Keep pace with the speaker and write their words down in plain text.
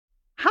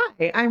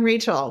Hi, I'm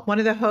Rachel, one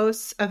of the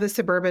hosts of the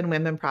Suburban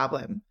Women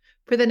Problem.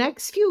 For the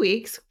next few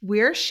weeks,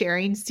 we're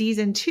sharing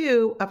season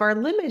 2 of our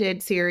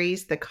limited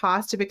series, The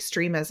Cost of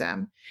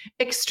Extremism.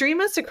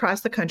 Extremists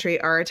across the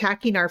country are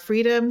attacking our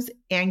freedoms,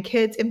 and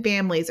kids and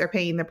families are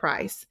paying the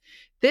price.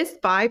 This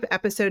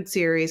 5-episode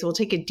series will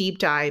take a deep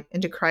dive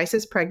into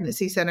crisis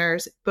pregnancy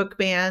centers, book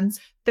bans,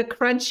 the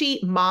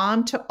crunchy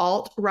mom to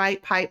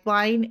alt-right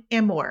pipeline,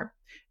 and more.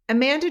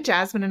 Amanda,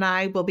 Jasmine, and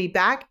I will be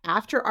back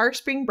after our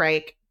spring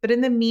break, but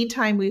in the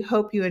meantime, we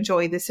hope you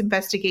enjoy this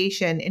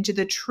investigation into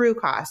the true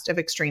cost of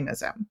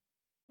extremism.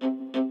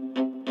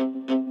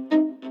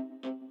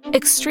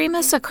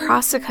 Extremists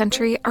across the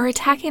country are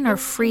attacking our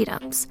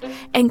freedoms,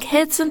 and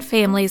kids and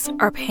families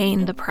are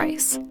paying the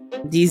price.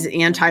 These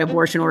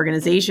anti-abortion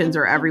organizations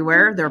are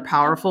everywhere. They're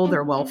powerful.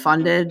 They're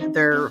well-funded.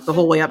 They're the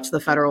whole way up to the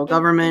federal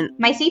government.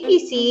 My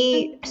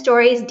CPC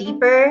story is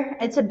deeper.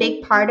 It's a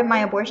big part of my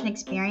abortion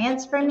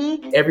experience for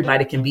me.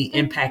 Everybody can be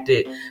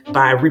impacted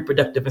by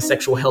reproductive and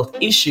sexual health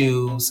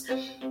issues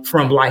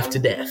from life to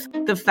death.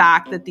 The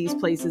fact that these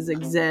places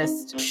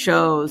exist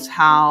shows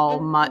how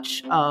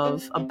much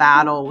of a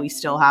battle we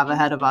still have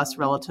ahead of us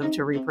relative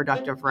to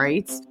reproductive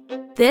rights.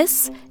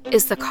 This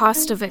is The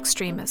Cost of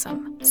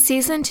Extremism,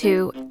 Season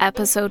 2,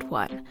 Episode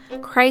 1,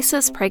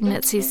 Crisis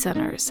Pregnancy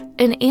Centers,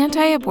 an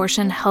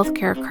Anti-Abortion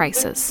Healthcare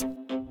Crisis.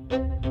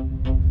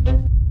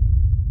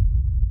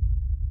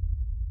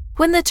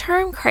 When the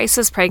term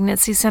crisis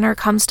pregnancy center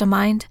comes to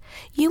mind,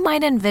 you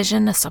might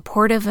envision a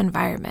supportive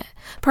environment,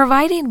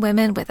 providing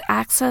women with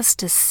access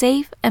to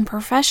safe and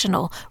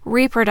professional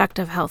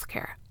reproductive health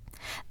care.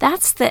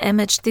 That's the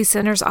image these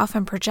centers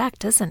often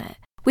project, isn't it?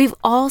 We've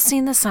all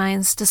seen the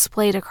signs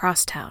displayed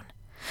across town.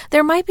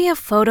 There might be a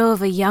photo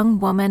of a young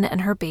woman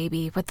and her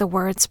baby with the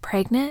words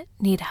 "pregnant,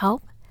 need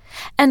help,"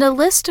 and a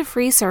list of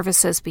free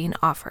services being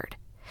offered.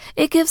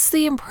 It gives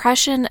the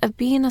impression of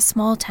being a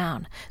small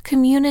town,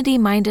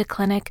 community-minded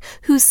clinic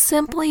who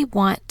simply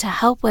want to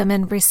help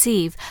women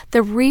receive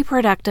the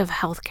reproductive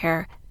health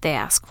care they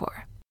ask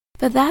for.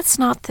 But that's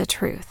not the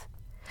truth.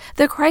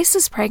 The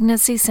crisis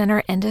pregnancy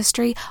center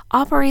industry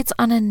operates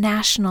on a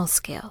national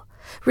scale,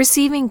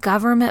 receiving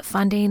government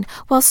funding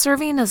while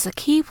serving as a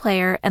key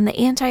player in the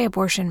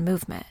anti-abortion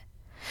movement.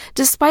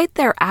 Despite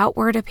their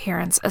outward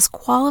appearance as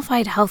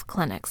qualified health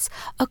clinics,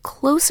 a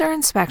closer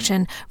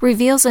inspection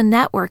reveals a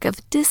network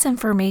of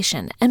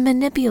disinformation and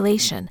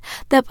manipulation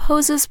that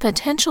poses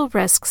potential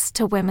risks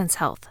to women's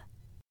health.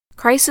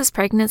 Crisis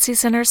pregnancy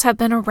centers have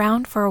been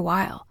around for a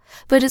while,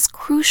 but it's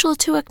crucial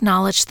to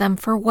acknowledge them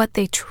for what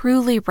they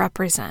truly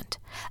represent,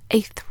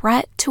 a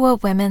threat to a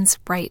woman's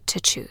right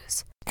to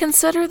choose.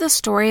 Consider the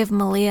story of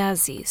Malia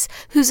Aziz,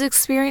 whose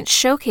experience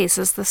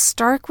showcases the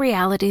stark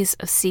realities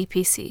of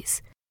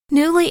CPCs.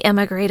 Newly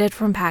immigrated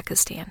from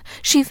Pakistan,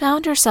 she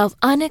found herself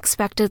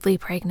unexpectedly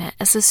pregnant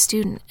as a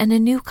student in a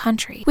new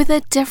country with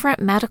a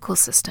different medical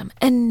system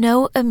and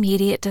no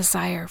immediate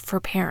desire for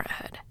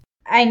parenthood.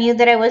 I knew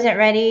that I wasn't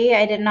ready.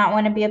 I did not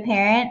want to be a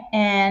parent,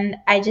 and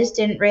I just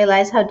didn't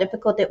realize how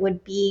difficult it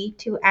would be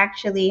to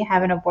actually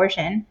have an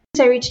abortion.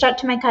 So I reached out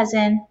to my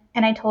cousin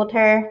and I told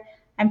her,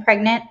 I'm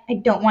pregnant. I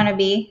don't want to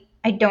be.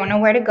 I don't know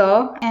where to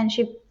go. And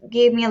she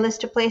gave me a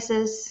list of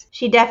places.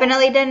 She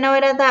definitely didn't know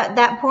it at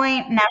that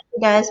point. Now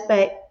she does,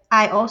 but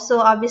I also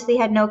obviously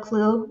had no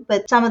clue.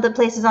 But some of the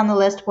places on the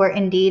list were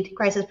indeed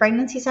crisis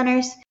pregnancy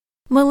centers.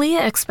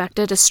 Malia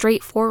expected a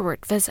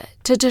straightforward visit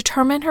to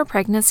determine her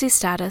pregnancy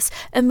status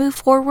and move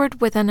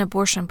forward with an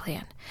abortion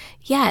plan.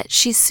 Yet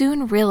she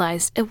soon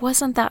realized it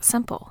wasn't that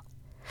simple.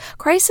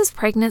 Crisis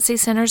pregnancy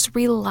centers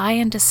rely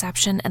on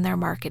deception in their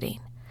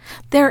marketing.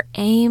 Their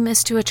aim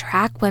is to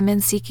attract women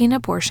seeking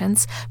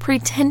abortions,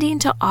 pretending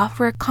to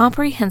offer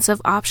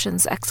comprehensive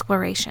options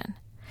exploration.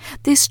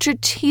 They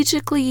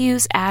strategically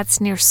use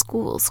ads near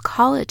schools,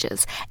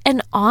 colleges,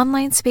 and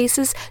online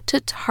spaces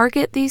to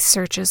target these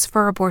searches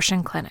for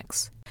abortion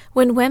clinics.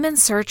 When women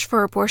search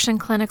for abortion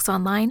clinics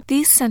online,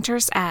 these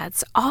centers'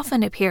 ads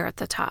often appear at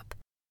the top.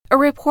 A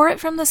report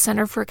from the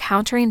Center for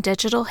Countering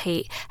Digital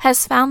Hate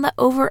has found that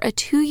over a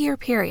 2-year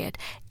period,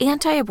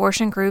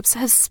 anti-abortion groups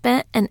have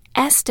spent an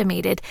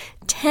estimated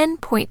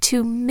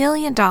 $10.2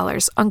 million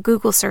on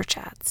Google search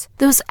ads.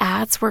 Those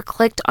ads were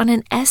clicked on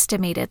an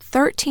estimated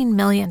 13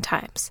 million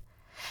times.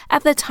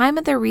 At the time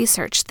of their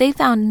research, they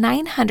found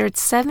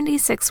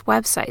 976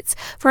 websites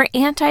for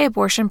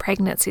anti-abortion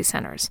pregnancy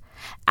centers.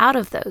 Out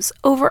of those,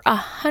 over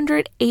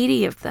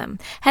 180 of them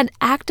had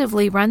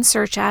actively run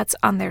search ads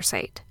on their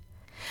site.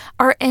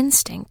 Our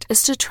instinct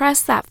is to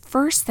trust that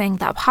first thing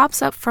that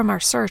pops up from our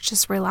search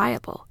is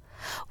reliable.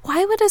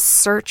 Why would a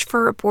search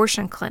for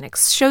abortion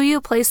clinics show you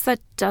a place that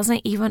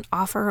doesn't even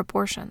offer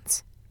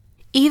abortions?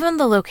 Even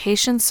the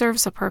location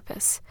serves a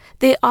purpose.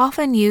 They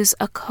often use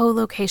a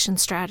co-location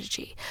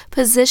strategy,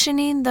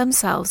 positioning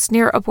themselves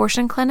near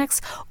abortion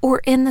clinics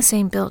or in the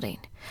same building,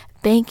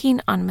 banking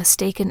on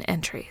mistaken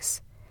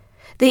entries.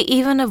 They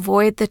even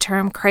avoid the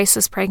term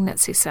crisis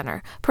pregnancy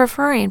center,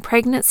 preferring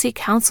pregnancy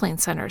counseling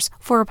centers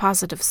for a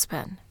positive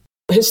spin.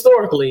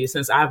 Historically,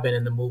 since I've been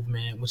in the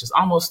movement, which is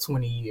almost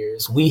 20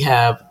 years, we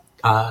have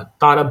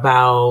thought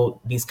about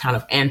these kind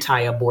of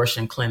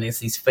anti-abortion clinics,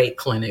 these fake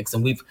clinics,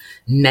 and we've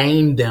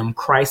named them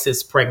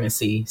crisis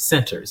pregnancy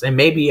centers. And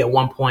maybe at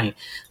one point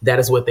that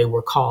is what they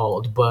were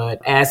called.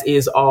 But as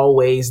is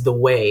always the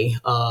way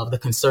of the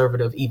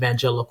conservative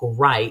evangelical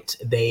right,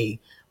 they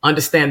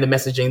understand the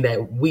messaging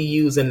that we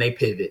use and they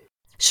pivot.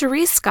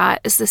 Cherise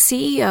Scott is the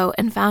CEO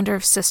and founder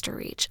of Sister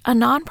Reach, a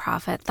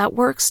nonprofit that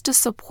works to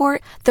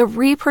support the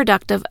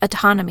reproductive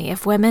autonomy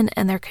of women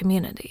and their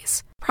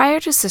communities. Prior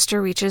to Sister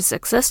Reach's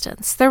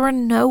existence, there were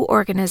no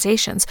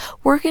organizations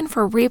working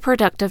for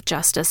reproductive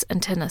justice in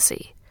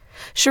Tennessee.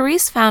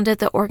 Cherise founded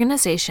the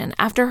organization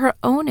after her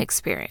own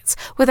experience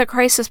with a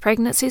crisis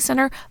pregnancy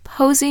center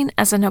posing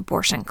as an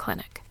abortion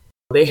clinic.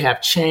 They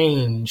have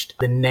changed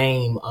the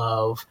name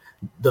of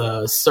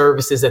the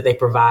services that they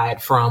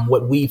provide from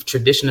what we've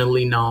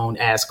traditionally known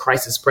as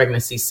crisis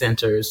pregnancy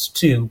centers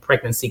to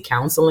pregnancy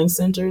counseling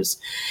centers.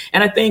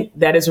 And I think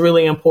that is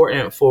really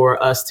important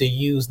for us to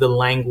use the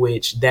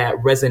language that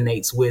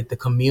resonates with the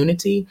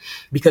community,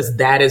 because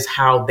that is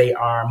how they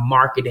are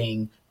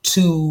marketing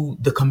to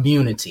the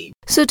community.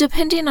 So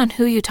depending on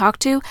who you talk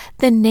to,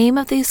 the name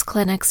of these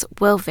clinics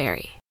will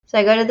vary. So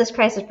I go to this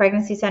crisis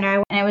pregnancy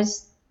center, and it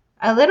was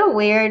a little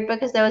weird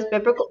because there was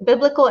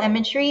biblical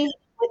imagery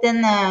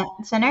within the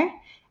center, and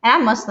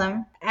I'm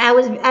Muslim. I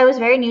was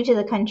very new to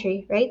the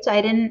country, right? So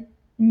I didn't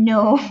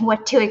know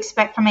what to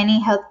expect from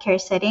any healthcare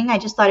setting. I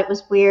just thought it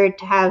was weird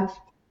to have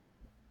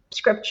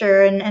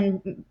scripture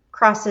and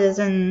crosses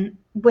and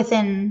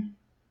within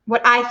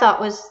what I thought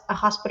was a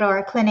hospital or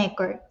a clinic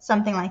or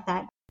something like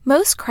that.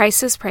 Most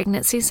crisis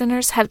pregnancy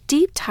centers have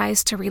deep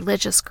ties to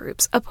religious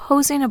groups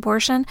opposing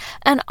abortion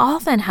and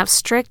often have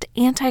strict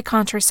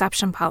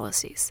anti-contraception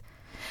policies.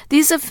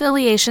 These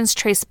affiliations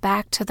trace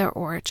back to their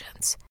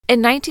origins. In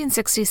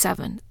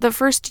 1967, the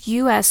first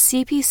U.S.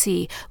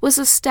 CPC was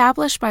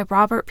established by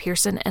Robert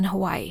Pearson in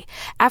Hawaii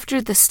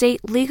after the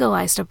state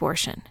legalized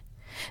abortion.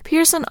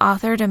 Pearson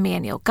authored a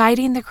manual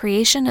guiding the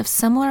creation of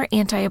similar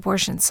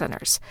anti-abortion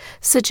centers,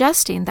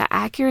 suggesting that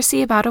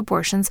accuracy about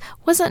abortions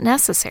wasn't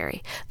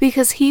necessary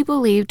because he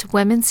believed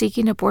women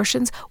seeking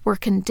abortions were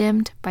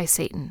condemned by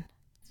Satan.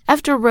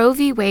 After Roe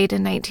v. Wade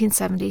in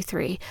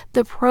 1973,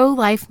 the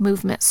pro-life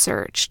movement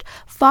surged,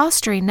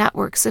 fostering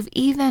networks of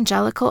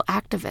evangelical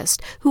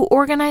activists who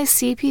organized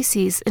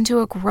CPCs into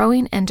a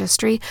growing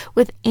industry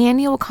with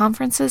annual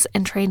conferences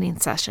and training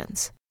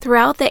sessions.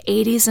 Throughout the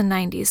 80s and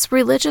 90s,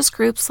 religious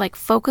groups like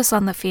Focus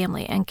on the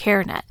Family and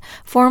CareNet,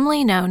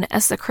 formerly known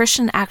as the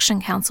Christian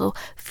Action Council,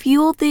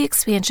 fueled the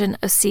expansion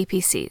of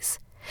CPCs.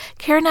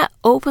 CareNet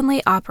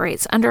openly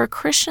operates under a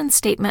Christian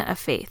statement of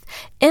faith,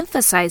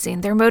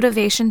 emphasizing their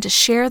motivation to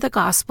share the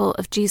gospel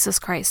of Jesus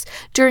Christ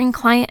during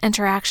client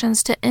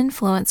interactions to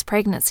influence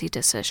pregnancy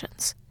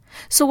decisions.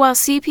 So while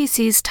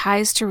CPC's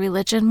ties to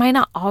religion might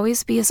not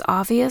always be as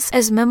obvious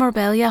as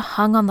memorabilia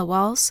hung on the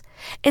walls,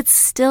 it's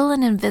still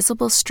an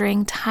invisible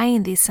string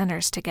tying these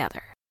centers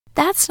together.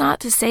 That's not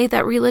to say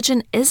that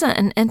religion isn't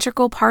an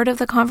integral part of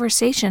the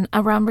conversation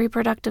around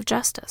reproductive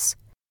justice.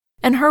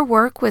 In her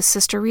work with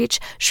Sister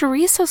Reach,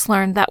 Cherise has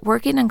learned that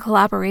working in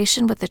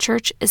collaboration with the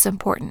church is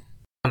important.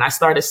 When I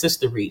started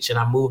Sister Reach and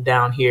I moved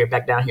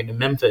back down here to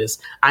Memphis,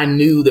 I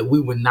knew that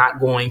we were not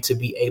going to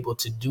be able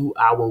to do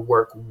our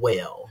work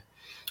well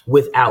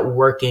without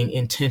working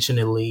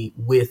intentionally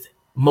with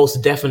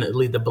most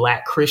definitely the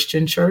Black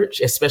Christian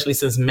church, especially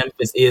since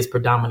Memphis is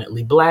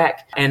predominantly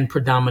Black and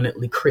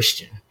predominantly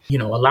Christian. You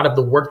know, a lot of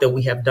the work that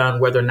we have done,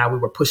 whether or not we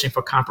were pushing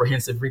for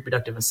comprehensive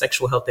reproductive and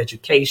sexual health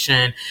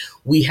education,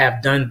 we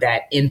have done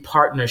that in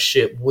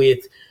partnership with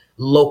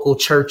local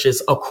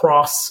churches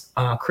across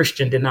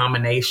Christian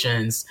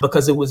denominations,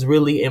 because it was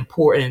really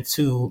important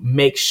to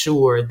make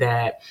sure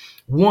that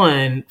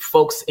one,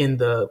 folks in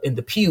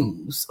the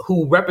pews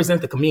who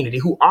represent the community,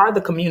 who are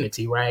the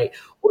community, right,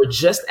 were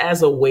just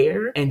as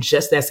aware and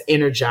just as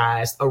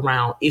energized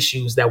around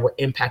issues that were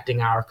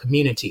impacting our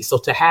community. So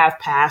to have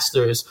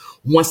pastors,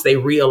 once they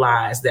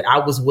realized that I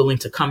was willing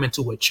to come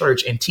into a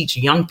church and teach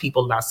young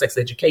people about sex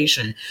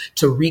education,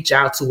 to reach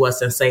out to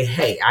us and say,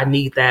 hey, I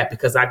need that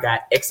because I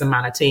got X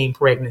amount of teen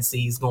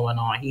pregnancies going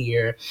on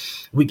here.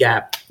 We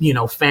got,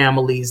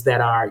 families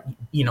that are,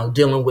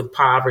 dealing with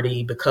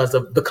poverty because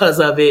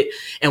of it.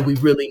 And we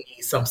really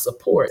need some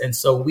support. And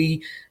so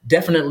we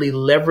definitely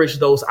leverage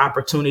those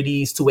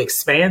opportunities to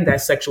expand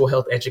that sexual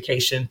health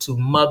education to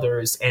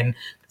mothers and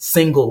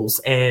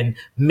singles and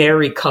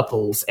married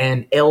couples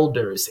and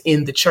elders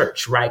in the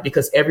church, right?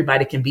 Because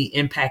everybody can be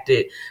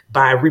impacted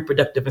by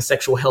reproductive and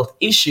sexual health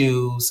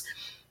issues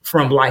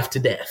from life to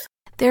death.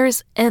 There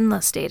is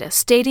endless data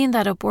stating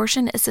that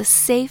abortion is a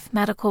safe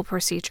medical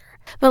procedure.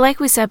 But like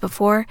we said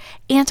before,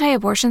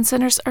 anti-abortion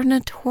centers are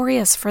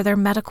notorious for their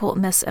medical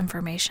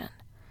misinformation.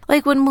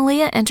 Like when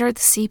Malia entered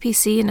the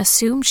CPC and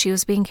assumed she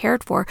was being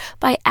cared for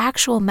by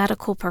actual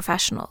medical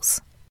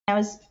professionals. I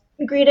was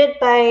greeted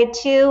by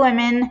two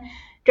women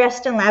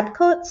dressed in lab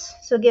coats,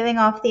 so giving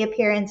off the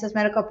appearance as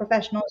medical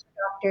professionals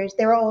or doctors.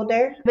 They were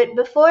older. But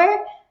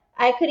before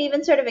I could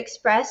even sort of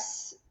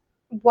express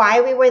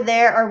why we were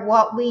there or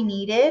what we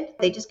needed,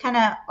 they just kind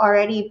of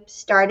already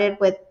started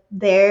with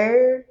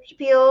their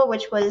spiel,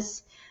 which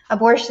was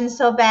abortion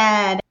so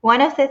bad.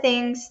 One of the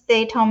things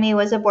they told me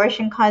was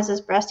abortion causes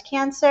breast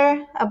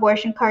cancer,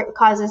 abortion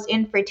causes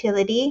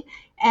infertility,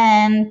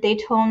 and they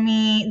told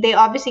me they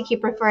obviously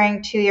keep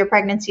referring to your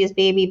pregnancy as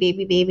baby,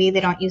 baby, baby. They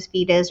don't use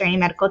fetus or any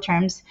medical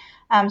terms.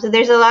 So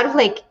there's a lot of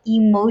like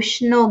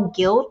emotional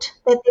guilt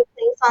that they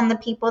place on the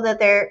people that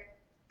they're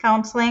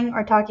counseling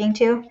or talking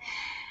to.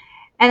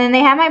 And then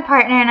they had my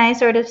partner and I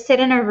sort of sit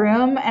in a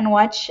room and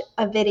watch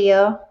a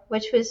video,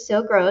 which was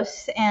so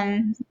gross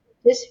and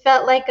just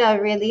felt like a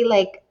really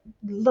like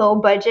low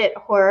budget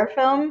horror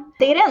film.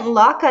 They didn't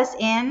lock us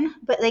in,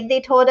 but like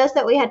they told us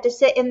that we had to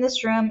sit in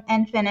this room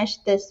and finish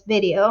this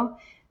video.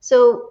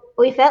 So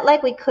we felt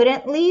like we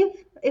couldn't leave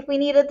if we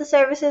needed the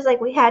services,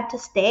 like we had to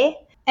stay.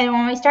 And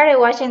when we started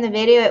watching the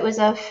video, it was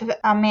a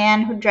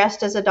man who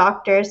dressed as a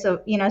doctor.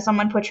 So,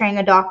 someone portraying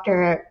a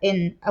doctor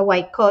in a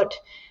white coat,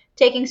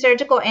 taking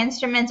surgical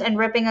instruments and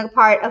ripping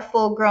apart a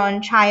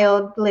full-grown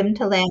child limb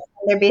to limb.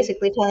 They're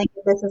basically telling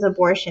you this is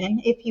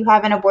abortion. If you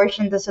have an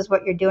abortion, this is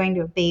what you're doing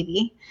to a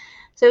baby.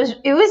 So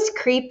it was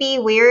creepy,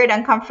 weird,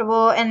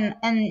 uncomfortable, and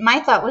my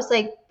thought was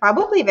like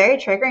probably very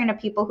triggering to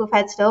people who've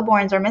had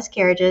stillborns or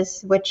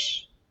miscarriages,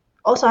 which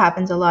also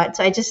happens a lot.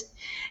 So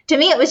to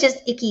me, it was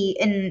just icky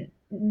and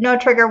no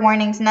trigger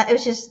warnings.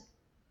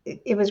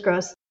 It was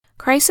gross.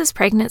 Crisis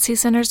pregnancy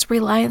centers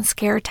rely on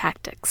scare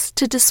tactics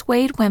to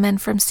dissuade women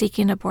from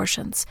seeking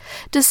abortions,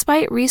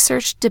 despite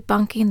research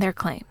debunking their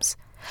claims.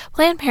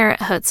 Planned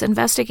Parenthood's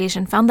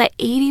investigation found that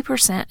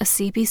 80% of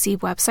CPC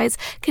websites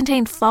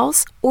contain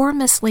false or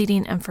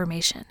misleading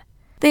information.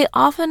 They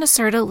often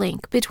assert a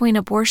link between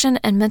abortion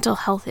and mental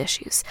health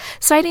issues,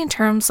 citing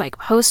terms like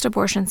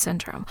post-abortion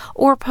syndrome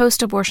or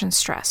post-abortion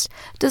stress,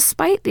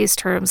 despite these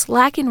terms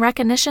lacking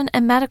recognition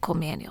in medical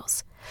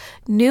manuals.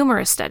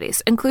 Numerous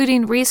studies,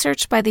 including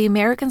research by the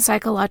American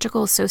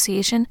Psychological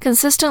Association,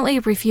 consistently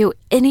refute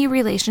any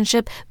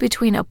relationship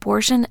between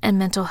abortion and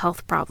mental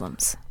health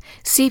problems.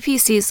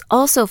 CPCs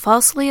also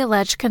falsely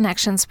allege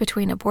connections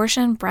between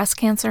abortion, breast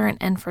cancer, and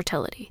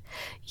infertility.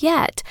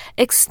 Yet,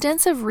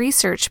 extensive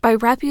research by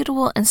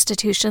reputable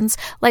institutions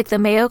like the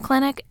Mayo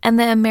Clinic and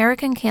the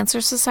American Cancer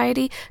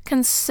Society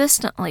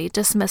consistently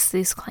dismiss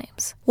these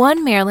claims.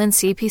 One Maryland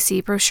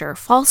CPC brochure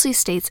falsely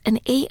states an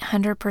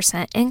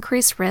 800%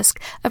 increased risk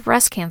of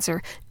breast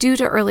cancer due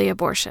to early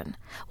abortion,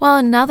 while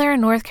another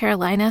in North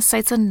Carolina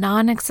cites a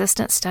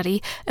non-existent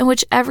study in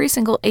which every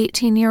single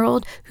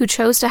 18-year-old who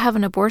chose to have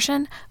an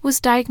abortion was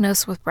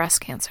diagnosed with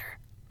breast cancer.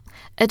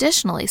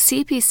 Additionally,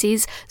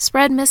 CPCs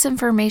spread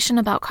misinformation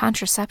about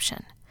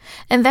contraception.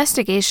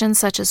 Investigations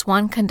such as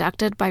one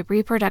conducted by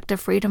Reproductive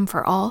Freedom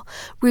for All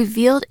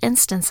revealed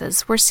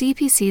instances where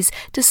CPCs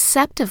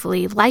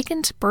deceptively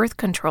likened birth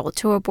control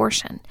to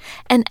abortion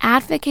and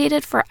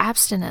advocated for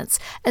abstinence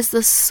as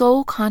the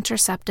sole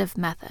contraceptive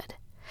method.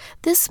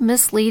 This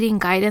misleading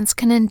guidance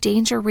can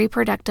endanger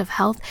reproductive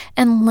health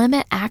and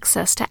limit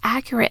access to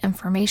accurate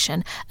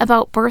information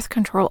about birth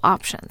control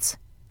options.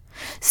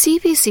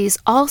 CPCs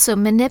also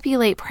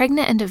manipulate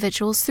pregnant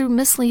individuals through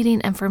misleading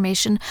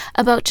information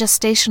about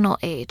gestational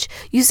age,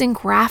 using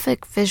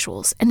graphic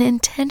visuals and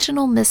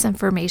intentional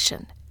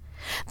misinformation.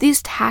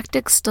 These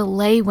tactics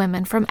delay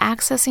women from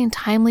accessing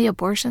timely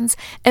abortions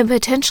and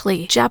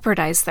potentially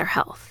jeopardize their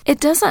health. It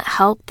doesn't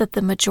help that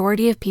the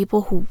majority of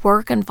people who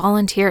work and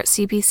volunteer at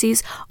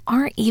CPCs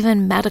aren't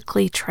even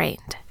medically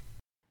trained.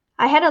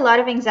 I had a lot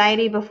of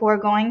anxiety before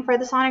going for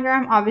the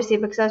sonogram, obviously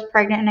because I was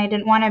pregnant and I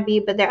didn't want to be,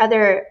 but there are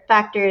other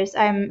factors.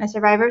 I'm a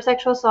survivor of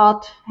sexual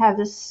assault, have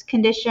this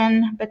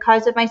condition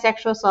because of my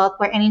sexual assault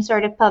where any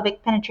sort of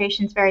pelvic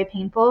penetration is very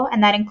painful,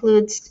 and that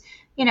includes,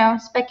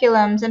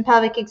 speculums and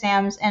pelvic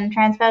exams and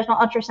transvaginal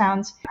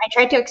ultrasounds. I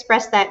tried to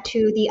express that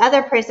to the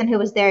other person who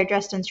was there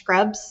dressed in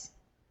scrubs,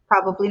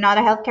 probably not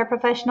a healthcare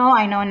professional,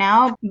 I know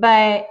now,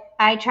 but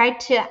I tried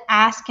to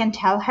ask and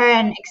tell her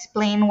and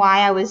explain why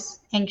I was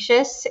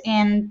anxious,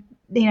 and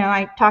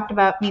I talked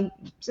about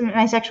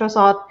my sexual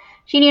assault.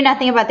 She knew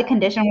nothing about the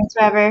condition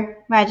whatsoever,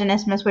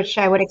 vaginismus, which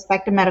I would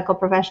expect a medical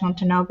professional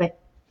to know,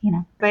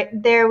 but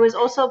there was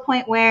also a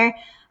point where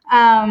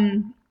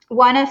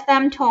one of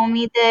them told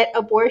me that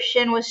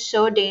abortion was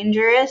so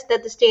dangerous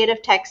that the state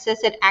of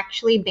Texas had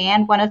actually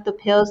banned one of the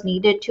pills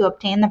needed to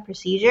obtain the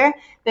procedure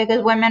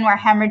because women were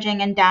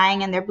hemorrhaging and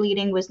dying and their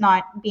bleeding was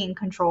not being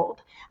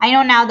controlled. I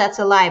know now that's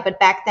a lie, but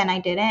back then I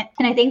didn't.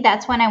 And I think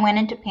that's when I went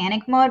into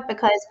panic mode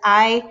because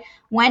I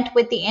went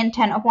with the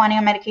intent of wanting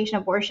a medication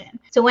abortion.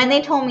 So when they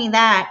told me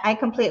that, I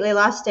completely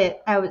lost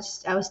it. I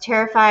was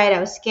terrified. I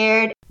was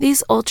scared.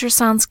 These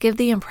ultrasounds give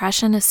the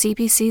impression of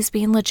CPCs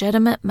being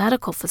legitimate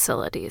medical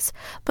facilities,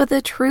 but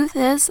the truth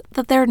is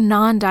that they're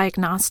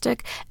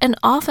non-diagnostic and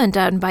often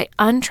done by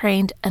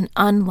untrained and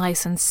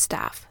unlicensed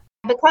staff.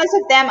 Because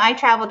of them, I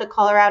traveled to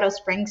Colorado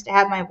Springs to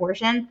have my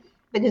abortion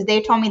because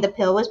they told me the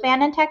pill was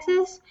banned in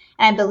Texas,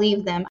 and I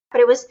believed them.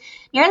 But it was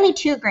nearly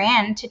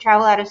 $2,000 to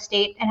travel out of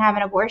state and have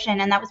an abortion,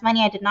 and that was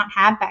money I did not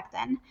have back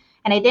then.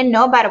 And I didn't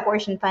know about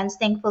abortion funds.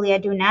 Thankfully, I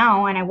do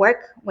now, and I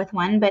work with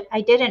one, but I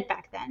didn't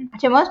back then.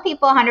 To most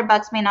people,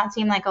 $100 may not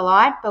seem like a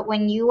lot, but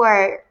when you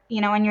are,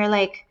 when you're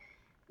like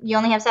You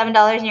only have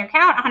 $7 in your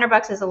account.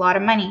 $100 is a lot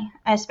of money,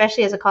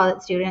 especially as a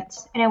college student.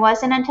 And it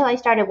wasn't until I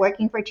started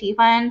working for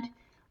T-Fund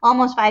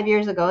almost 5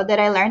 years ago that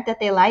I learned that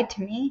they lied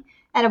to me.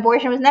 And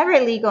abortion was never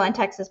illegal in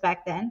Texas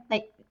back then.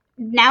 Like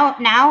now,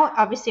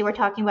 obviously, we're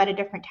talking about a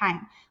different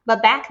time.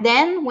 But back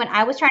then, when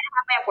I was trying to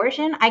have my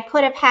abortion, I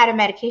could have had a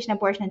medication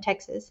abortion in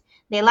Texas.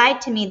 They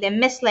lied to me. They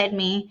misled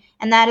me.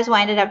 And that is why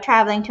I ended up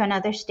traveling to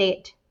another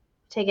state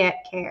to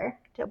get care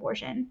to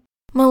abortion.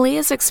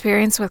 Malia's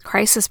experience with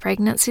crisis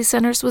pregnancy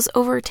centers was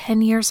over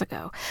 10 years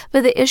ago,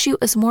 but the issue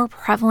is more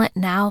prevalent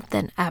now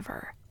than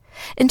ever.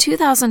 In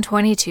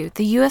 2022,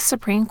 the U.S.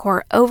 Supreme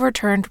Court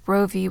overturned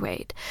Roe v.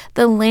 Wade,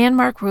 the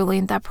landmark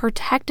ruling that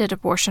protected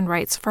abortion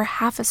rights for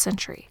half a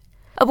century.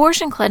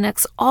 Abortion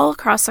clinics all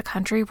across the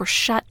country were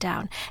shut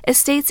down as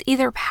states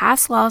either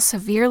passed laws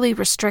severely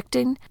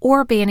restricting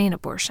or banning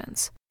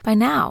abortions. By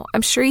now,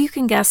 I'm sure you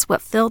can guess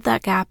what filled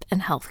that gap in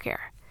healthcare.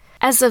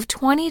 As of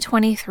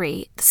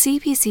 2023,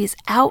 CPCs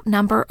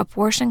outnumber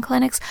abortion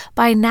clinics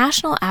by a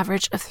national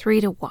average of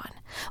 3 to 1,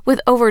 with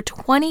over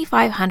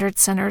 2,500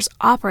 centers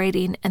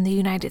operating in the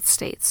United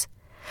States.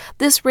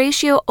 This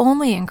ratio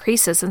only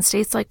increases in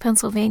states like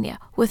Pennsylvania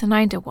with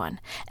 9 to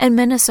 1 and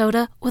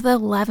Minnesota with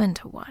 11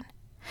 to 1.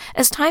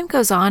 As time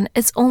goes on,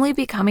 it's only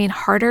becoming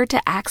harder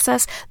to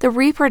access the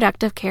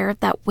reproductive care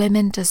that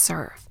women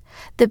deserve.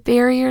 The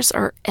barriers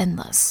are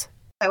endless.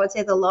 I would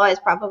say the law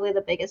is probably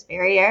the biggest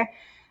barrier.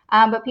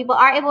 But people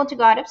are able to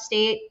go out of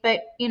state. But,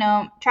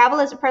 travel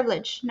is a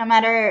privilege. No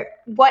matter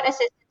what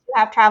assistance you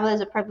have, travel is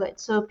a privilege.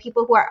 So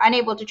people who are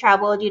unable to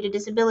travel due to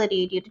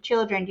disability, due to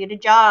children, due to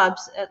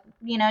jobs,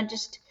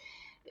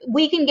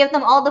 we can give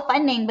them all the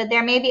funding, but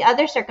there may be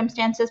other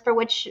circumstances for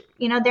which,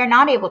 they're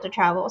not able to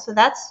travel. So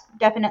that's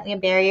definitely a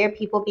barrier,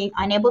 people being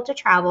unable to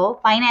travel.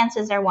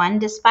 Finances are one,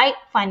 despite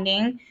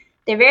funding.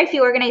 There are very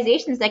few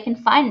organizations that can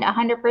fund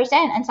 100%,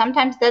 and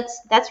sometimes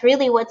that's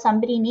really what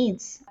somebody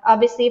needs.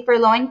 Obviously, for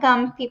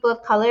low-income people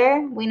of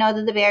color, we know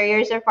that the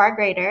barriers are far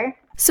greater.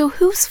 So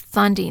who's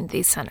funding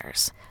these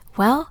centers?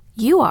 Well,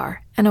 you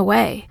are, in a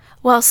way.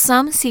 While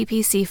some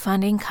CPC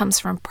funding comes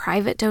from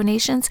private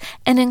donations,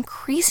 an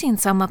increasing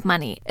sum of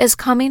money is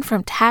coming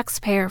from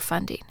taxpayer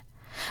funding.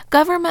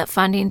 Government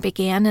funding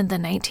began in the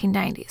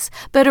 1990s,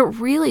 but it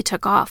really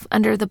took off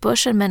under the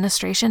Bush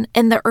administration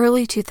in the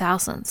early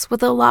 2000s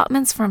with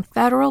allotments from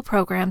federal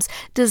programs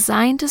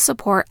designed to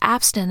support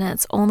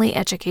abstinence-only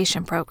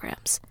education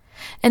programs.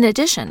 In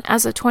addition,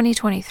 as of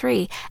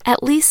 2023,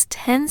 at least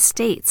 10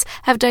 states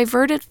have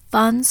diverted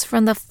funds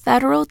from the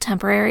Federal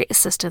Temporary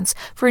Assistance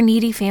for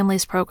Needy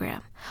Families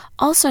program,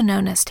 also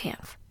known as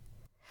TANF.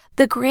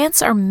 The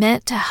grants are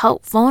meant to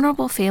help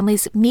vulnerable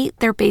families meet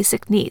their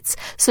basic needs,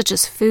 such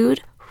as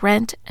food,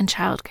 rent, and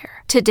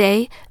childcare.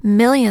 Today,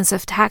 millions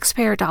of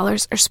taxpayer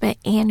dollars are spent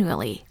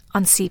annually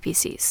on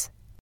CPCs.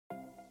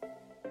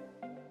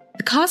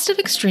 The Cost of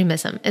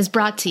Extremism is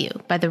brought to you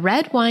by the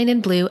Red, Wine,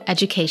 and Blue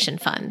Education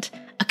Fund,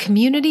 a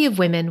community of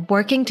women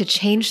working to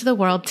change the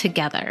world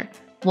together,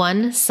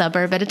 one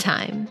suburb at a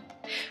time.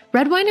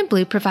 Red, Wine, and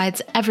Blue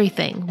provides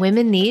everything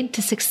women need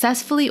to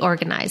successfully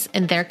organize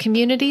in their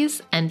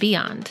communities and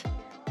beyond.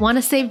 Want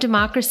to save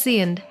democracy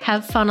and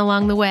have fun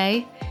along the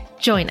way?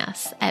 Join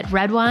us at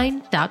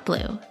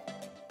redwine.blue.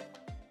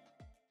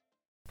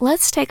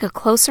 Let's take a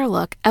closer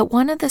look at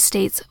one of the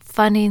states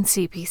funding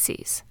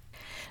CPCs.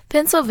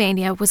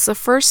 Pennsylvania was the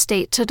first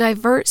state to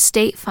divert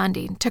state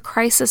funding to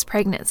crisis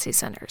pregnancy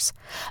centers.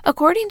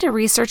 According to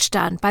research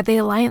done by the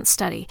Alliance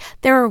Study,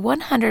 there are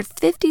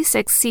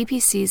 156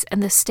 CPCs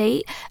in the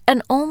state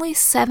and only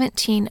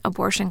 17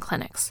 abortion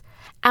clinics.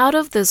 Out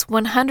of those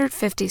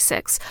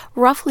 156,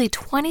 roughly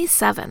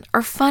 27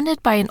 are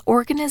funded by an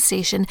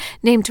organization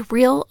named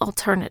Real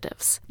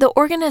Alternatives. The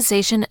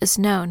organization is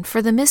known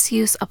for the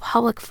misuse of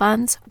public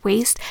funds,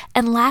 waste,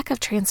 and lack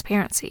of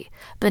transparency.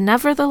 But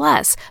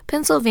nevertheless,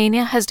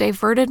 Pennsylvania has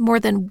diverted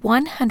more than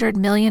 $100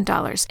 million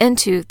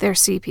into their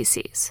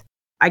CPCs.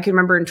 I can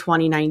remember in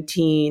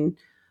 2019,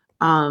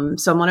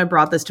 someone had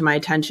brought this to my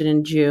attention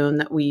in June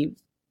that we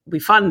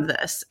fund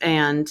this.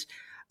 And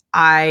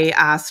I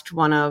asked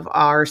one of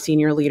our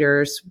senior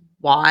leaders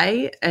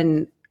why,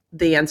 and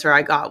the answer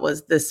I got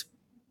was this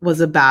was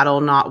a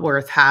battle not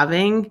worth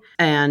having,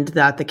 and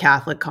that the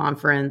Catholic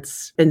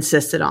Conference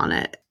insisted on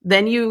it.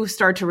 Then you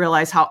start to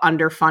realize how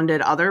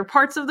underfunded other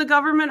parts of the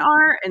government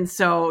are. And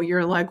so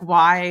you're like,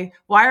 why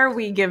are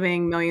we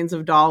giving millions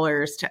of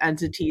dollars to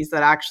entities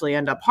that actually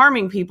end up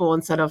harming people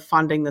instead of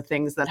funding the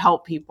things that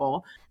help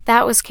people?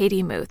 That was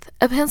Katie Muth,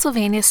 a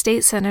Pennsylvania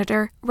state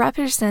senator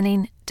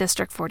representing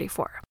District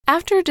 44.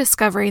 After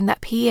discovering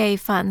that PA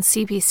funds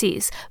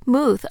CPCs,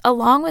 Muth,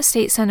 along with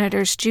state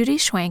senators Judy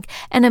Schwenk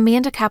and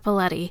Amanda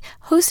Cappelletti,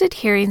 hosted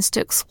hearings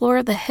to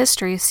explore the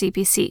history of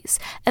CPCs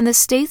and the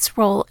state's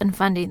role in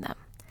funding them.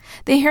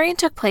 The hearing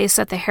took place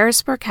at the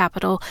Harrisburg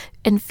Capitol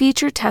and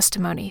featured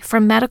testimony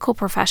from medical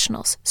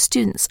professionals,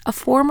 students, a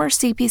former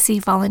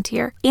CPC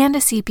volunteer, and a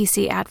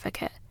CPC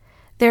advocate.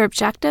 Their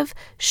objective?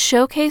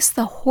 Showcase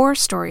the horror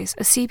stories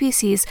of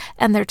CPCs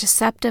and their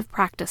deceptive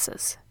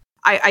practices.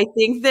 I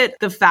think that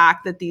the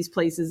fact that these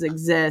places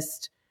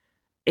exist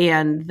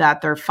and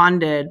that they're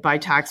funded by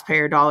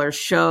taxpayer dollars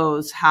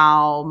shows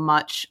how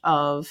much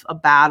of a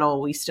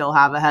battle we still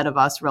have ahead of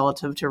us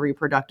relative to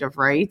reproductive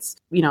rights.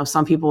 You know,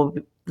 some people,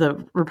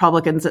 the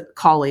Republicans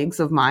colleagues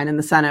of mine in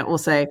the Senate will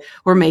say,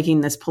 we're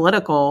making this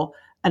political.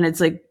 And it's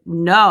like,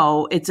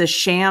 no, it's a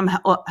sham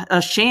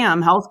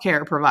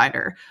healthcare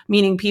provider,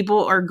 meaning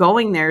people are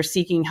going there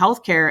seeking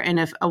healthcare. And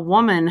if a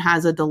woman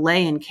has a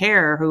delay in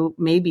care who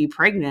may be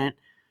pregnant,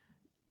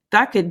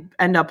 that could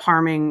end up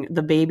harming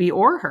the baby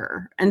or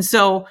her. And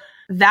so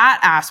that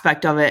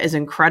aspect of it is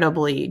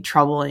incredibly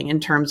troubling in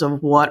terms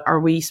of what are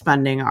we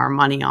spending our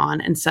money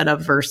on instead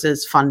of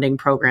versus funding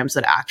programs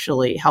that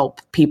actually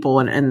help people,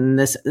 and in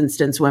this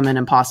instance, women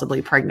and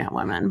possibly pregnant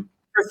women.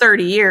 For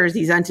 30 years,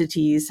 these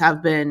entities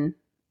have been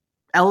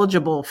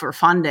eligible for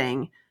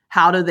funding.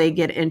 How do they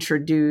get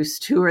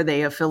introduced? Who are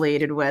they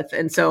affiliated with?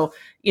 And so,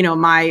 you know,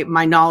 my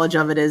knowledge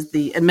of it is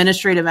the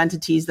administrative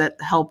entities that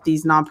help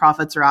these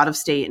nonprofits are out of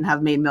state and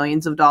have made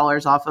millions of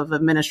dollars off of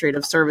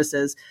administrative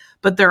services,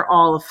 but they're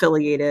all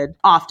affiliated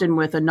often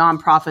with a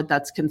nonprofit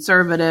that's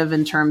conservative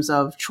in terms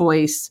of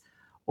choice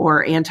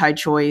or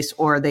anti-choice,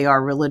 or they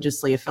are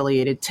religiously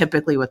affiliated,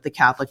 typically with the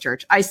Catholic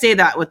Church. I say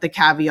that with the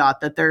caveat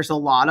that there's a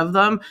lot of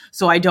them,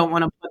 so I don't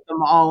want to put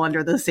them all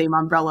under the same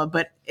umbrella.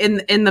 But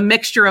in the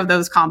mixture of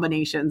those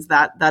combinations,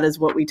 that is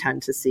what we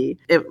tend to see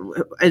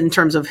in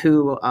terms of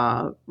who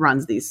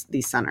runs these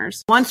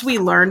centers. Once we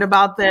learned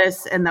about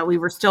this and that we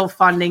were still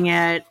funding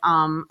it,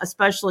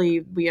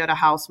 especially we had a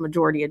House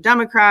majority of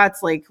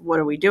Democrats, like, what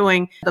are we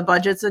doing? The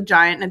budget's a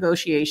giant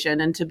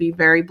negotiation. And to be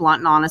very blunt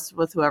and honest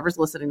with whoever's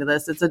listening to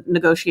this, it's a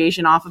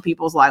negotiation off of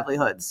people's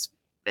livelihoods.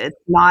 It's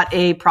not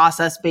a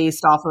process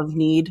based off of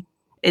need.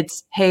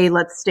 It's, hey,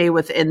 let's stay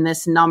within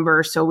this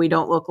number so we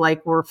don't look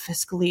like we're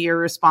fiscally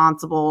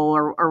irresponsible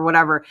or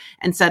whatever,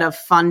 instead of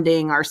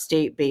funding our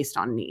state based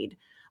on need.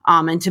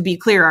 And to be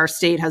clear, our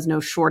state has no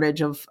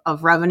shortage of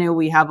revenue.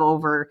 We have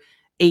over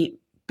 $8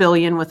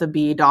 billion with a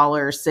B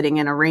dollars sitting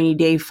in a rainy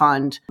day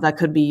fund that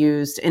could be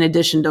used in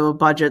addition to a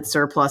budget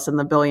surplus in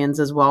the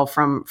billions as well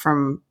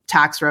from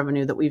tax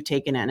revenue that we've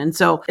taken in. And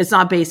so it's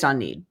not based on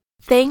need.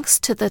 Thanks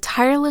to the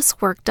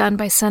tireless work done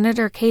by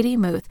Senator Katie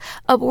Muth,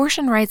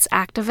 abortion rights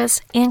activists,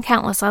 and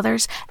countless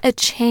others, a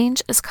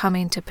change is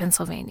coming to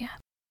Pennsylvania.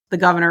 The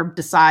governor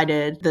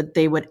decided that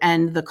they would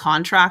end the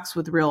contracts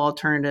with Real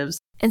Alternatives.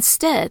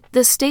 Instead,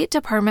 the State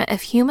Department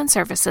of Human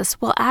Services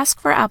will ask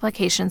for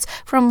applications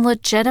from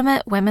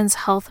legitimate women's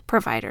health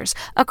providers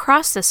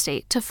across the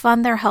state to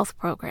fund their health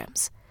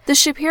programs. The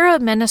Shapiro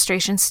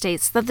administration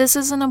states that this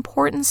is an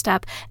important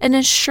step in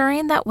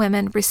ensuring that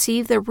women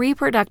receive the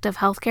reproductive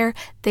health care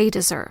they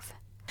deserve.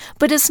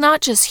 But it's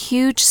not just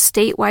huge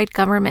statewide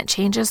government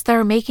changes that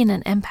are making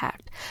an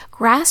impact.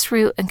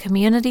 Grassroots and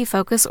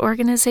community-focused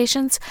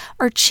organizations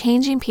are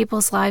changing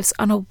people's lives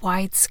on a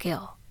wide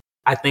scale.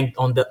 I think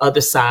on the other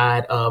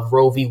side of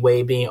Roe v.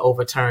 Wade being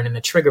overturned and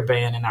the trigger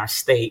ban in our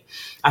state,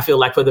 I feel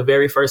like for the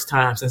very first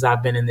time since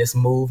I've been in this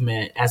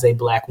movement as a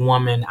Black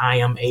woman, I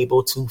am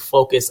able to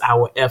focus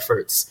our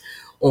efforts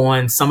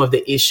on some of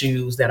the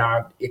issues that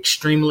are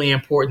extremely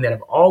important, that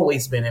have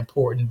always been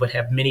important, but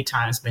have many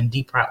times been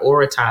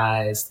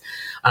deprioritized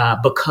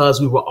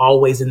because we were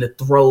always in the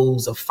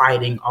throes of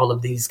fighting all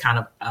of these kind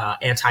of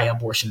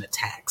anti-abortion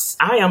attacks.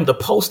 I am the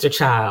poster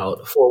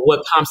child for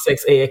what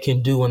CompSex Ed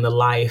can do in the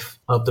life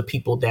of the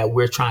people that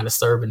we're trying to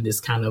serve in this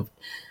kind of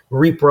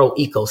repro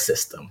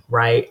ecosystem,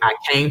 right? I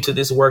came to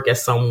this work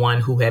as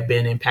someone who had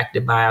been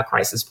impacted by a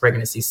crisis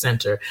pregnancy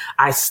center.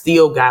 I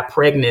still got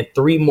pregnant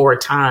 3 more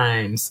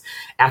times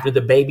after the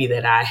baby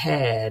that I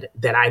had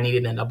that I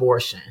needed an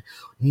abortion.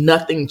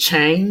 Nothing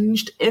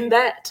changed in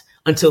that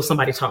until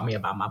somebody taught me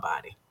about my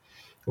body.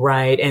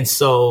 Right. And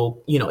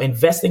so, you know,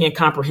 investing in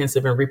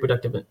comprehensive and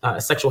reproductive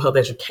sexual health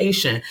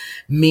education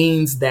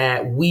means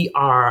that we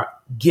are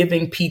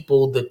giving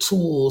people the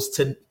tools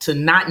to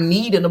not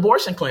need an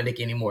abortion clinic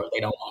anymore if they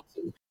don't want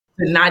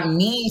to not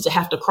need to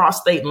have to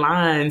cross state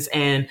lines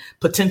and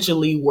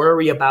potentially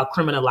worry about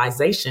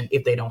criminalization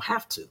if they don't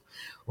have to.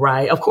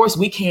 Right. Of course,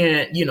 we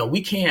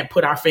can't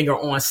put our finger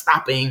on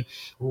stopping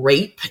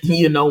rape,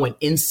 and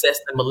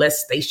incest and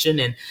molestation.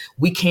 And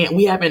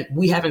we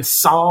haven't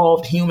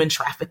solved human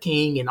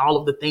trafficking and all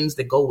of the things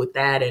that go with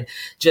that. And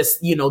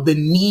just, the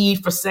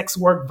need for sex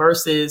work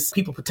versus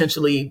people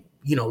potentially,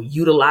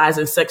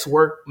 utilizing sex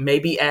work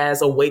maybe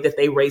as a way that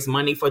they raise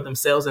money for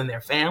themselves and their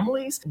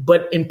families,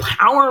 but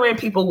empowering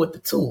people with the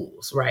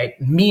tools,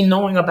 right? Me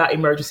knowing about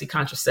emergency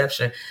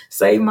contraception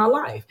saved my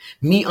life.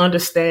 Me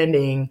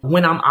understanding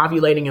when I'm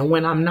ovulating and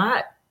when I'm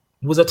not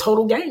was a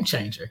total game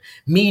changer.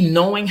 Me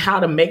knowing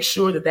how to make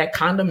sure that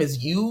condom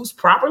is used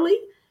properly,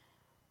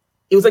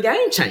 it was a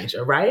game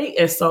changer, right?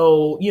 And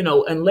so,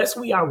 unless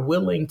we are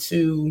willing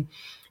to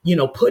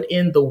put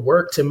in the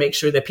work to make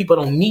sure that people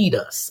don't need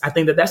us. I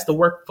think that that's the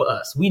work for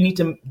us. We need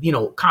to,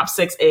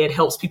 CompSex Ed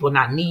helps people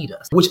not need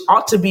us, which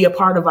ought to be a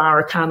part of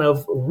our kind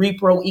of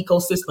repro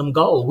ecosystem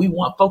goal. We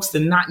want folks to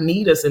not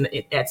need us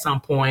at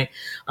some point.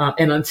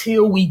 And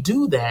until we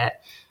do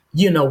that,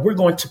 we're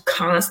going to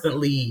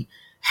constantly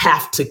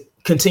have to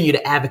continue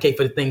to advocate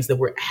for the things that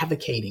we're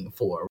advocating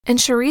for. In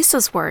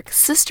Sharice's work,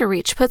 Sister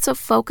Reach puts a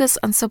focus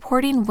on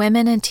supporting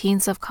women and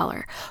teens of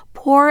color,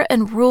 poor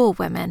and rural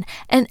women,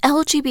 and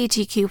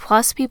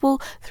LGBTQ+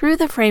 people through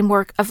the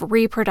framework of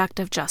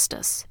reproductive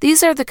justice.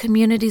 These are the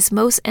communities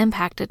most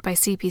impacted by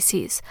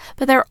CPCs,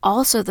 but they're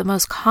also the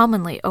most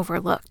commonly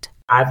overlooked.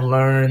 I've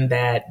learned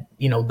that,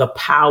 the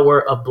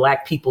power of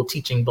Black people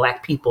teaching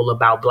Black people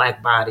about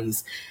Black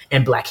bodies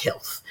and Black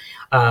health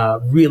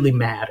really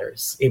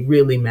matters. It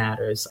really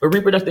matters. But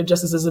reproductive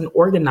justice is an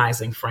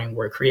organizing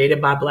framework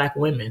created by Black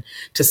women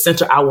to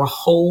center our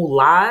whole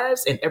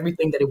lives and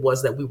everything that it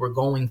was that we were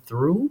going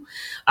through.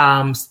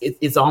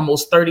 It's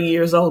almost 30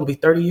 years old. It'll be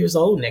 30 years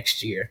old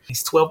next year.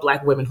 These 12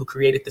 Black women who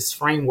created this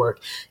framework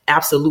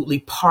absolutely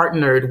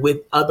partnered with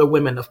other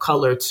women of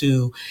color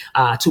to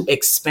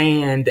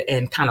expand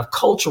and kind of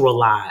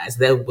culturalize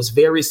that was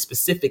very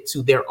specific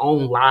to their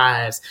own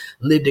lives,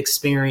 lived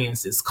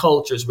experiences,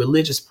 cultures,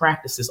 religious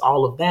practices,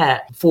 all of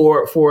that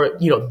for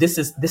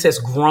this has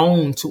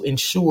grown to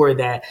ensure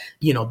that,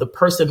 the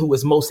person who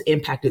is most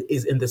impacted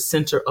is in the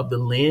center of the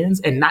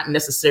lens and not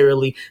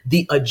necessarily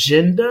the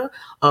agenda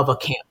of a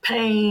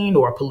campaign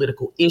or a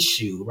political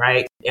issue,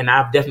 right? And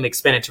I've definitely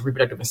expanded to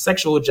reproductive and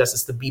sexual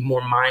justice to be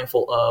more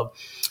mindful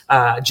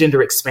of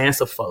gender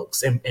expansive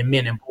folks and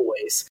men and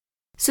boys.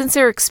 Since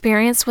her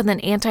experience with an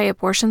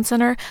anti-abortion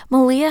center,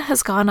 Malia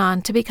has gone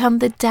on to become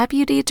the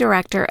Deputy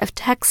Director of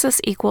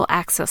Texas Equal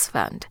Access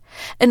Fund,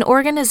 an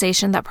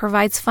organization that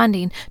provides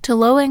funding to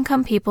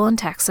low-income people in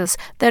Texas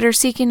that are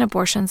seeking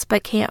abortions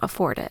but can't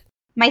afford it.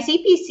 My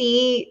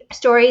CPC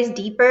story is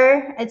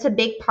deeper. It's a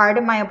big part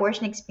of my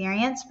abortion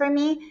experience for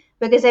me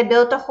because I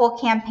built a whole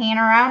campaign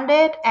around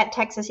it at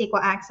Texas Equal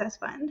Access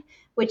Fund,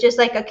 which is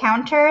like a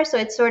counter. So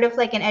it's sort of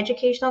like an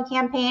educational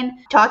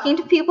campaign, talking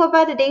to people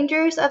about the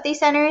dangers of these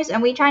centers.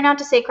 And we try not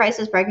to say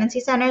crisis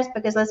pregnancy centers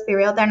because, let's be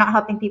real, they're not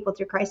helping people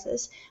through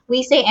crisis.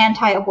 We say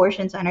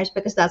anti-abortion centers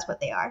because that's what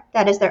they are.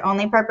 That is their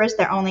only purpose,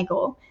 their only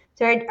goal.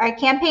 So our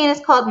campaign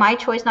is called My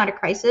Choice, Not a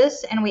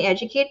Crisis, and we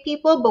educate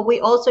people, but we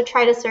also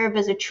try to serve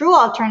as a true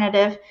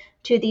alternative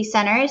to these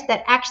centers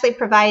that actually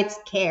provides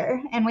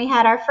care. And we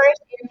had our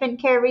first infant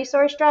care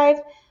resource drive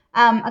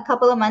a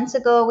couple of months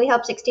ago. We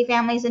helped 60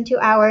 families in 2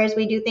 hours.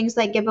 We do things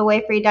like give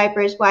away free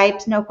diapers,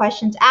 wipes, no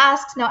questions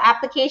asked, no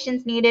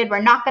applications needed.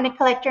 We're not going to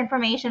collect your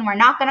information. We're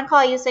not going to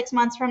call you 6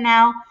 months from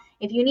now.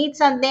 If you need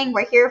something,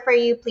 we're here for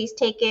you. Please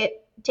take it.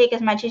 Take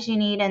as much as you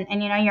need. And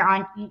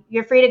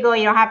you're free to go.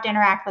 You don't have to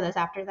interact with us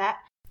after that.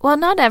 While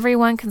not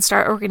everyone can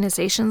start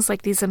organizations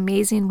like these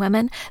amazing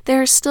women,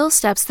 there are still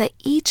steps that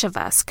each of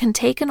us can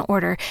take in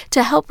order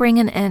to help bring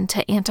an end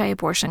to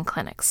anti-abortion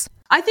clinics.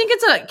 I think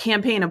it's a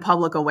campaign of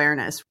public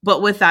awareness.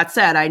 But with that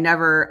said, I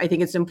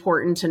think it's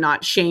important to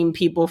not shame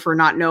people for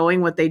not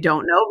knowing what they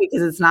don't know,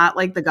 because it's not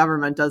like the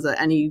government does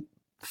any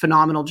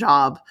phenomenal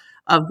job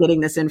of getting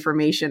this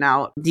information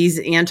out. These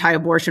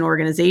anti-abortion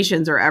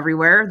organizations are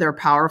everywhere. They're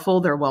powerful.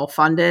 They're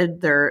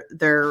well-funded. They're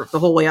the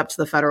whole way up to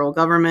the federal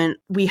government.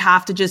 We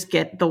have to just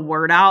get the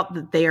word out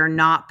that they are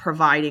not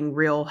providing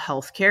real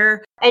health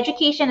care.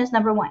 Education is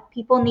number one.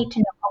 People need to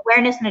know.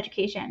 Awareness and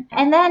education.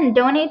 And then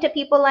donate to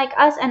people like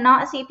us and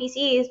not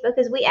CPCs,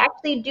 because we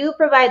actually do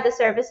provide the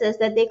services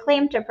that they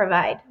claim to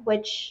provide,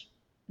 which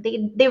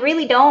they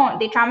really don't.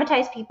 They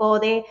traumatize people,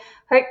 they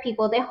hurt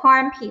people, they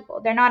harm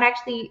people. They're not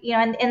actually,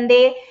 and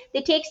they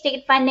take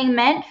state funding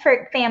meant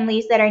for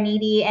families that are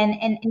needy and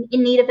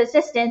in need of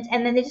assistance,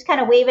 and then they just kind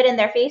of wave it in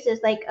their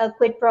faces like a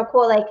quid pro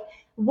quo, like,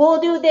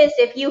 we'll do this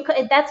if you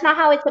could. That's not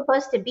how it's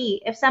supposed to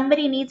be. If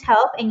somebody needs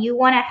help and you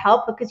want to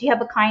help because you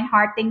have a kind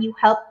heart, then you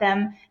help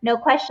them, no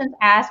questions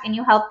asked, and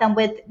you help them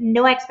with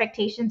no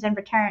expectations in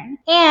return.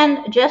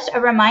 And just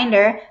a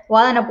reminder,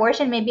 while an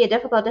abortion may be a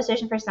difficult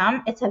decision for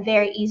some, it's a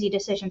very easy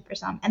decision for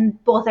some,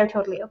 and both are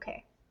totally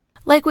okay.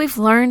 Like we've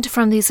learned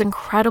from these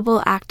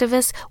incredible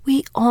activists,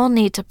 we all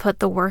need to put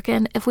the work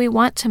in if we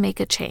want to make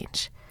a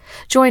change.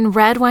 Join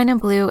Red, Wine,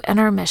 and Blue in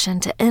our mission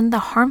to end the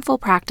harmful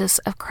practice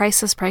of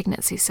crisis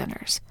pregnancy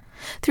centers.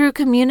 Through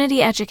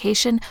community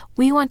education,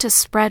 we want to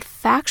spread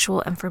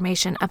factual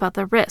information about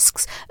the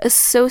risks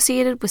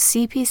associated with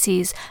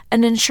CPCs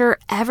and ensure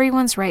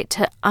everyone's right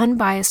to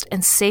unbiased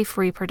and safe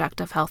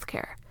reproductive health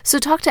care. So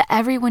talk to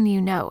everyone you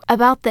know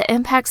about the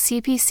impact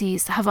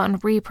CPCs have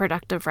on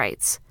reproductive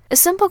rights. A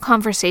simple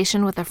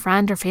conversation with a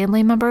friend or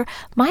family member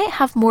might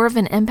have more of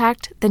an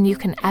impact than you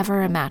can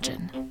ever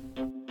imagine.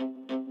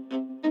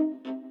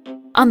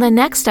 On the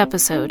next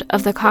episode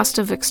of The Cost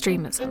of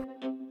Extremism.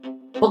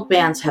 Book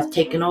bans have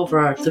taken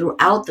over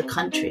throughout the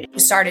country. We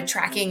started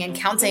tracking and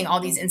counting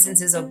all these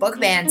instances of book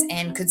bans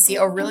and could see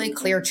a really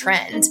clear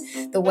trend,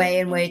 the way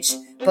in which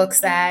books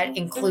that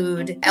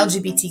include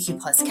LGBTQ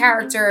plus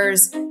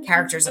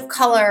characters of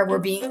color were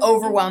being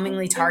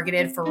overwhelmingly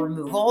targeted for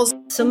removals.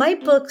 So my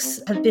books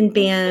have been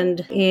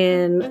banned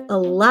in a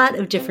lot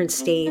of different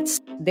states.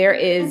 There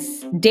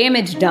is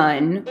damage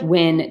done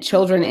when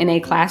children in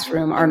a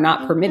classroom are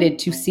not permitted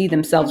to see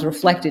themselves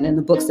reflected in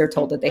the books they're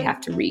told that they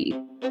have to read.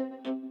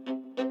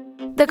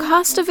 The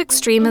Cost of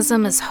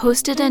Extremism is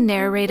hosted and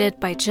narrated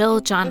by Jill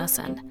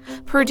Jonasson,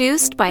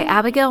 produced by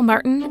Abigail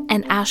Martin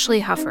and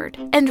Ashley Hufford,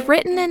 and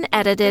written and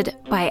edited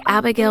by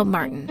Abigail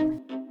Martin.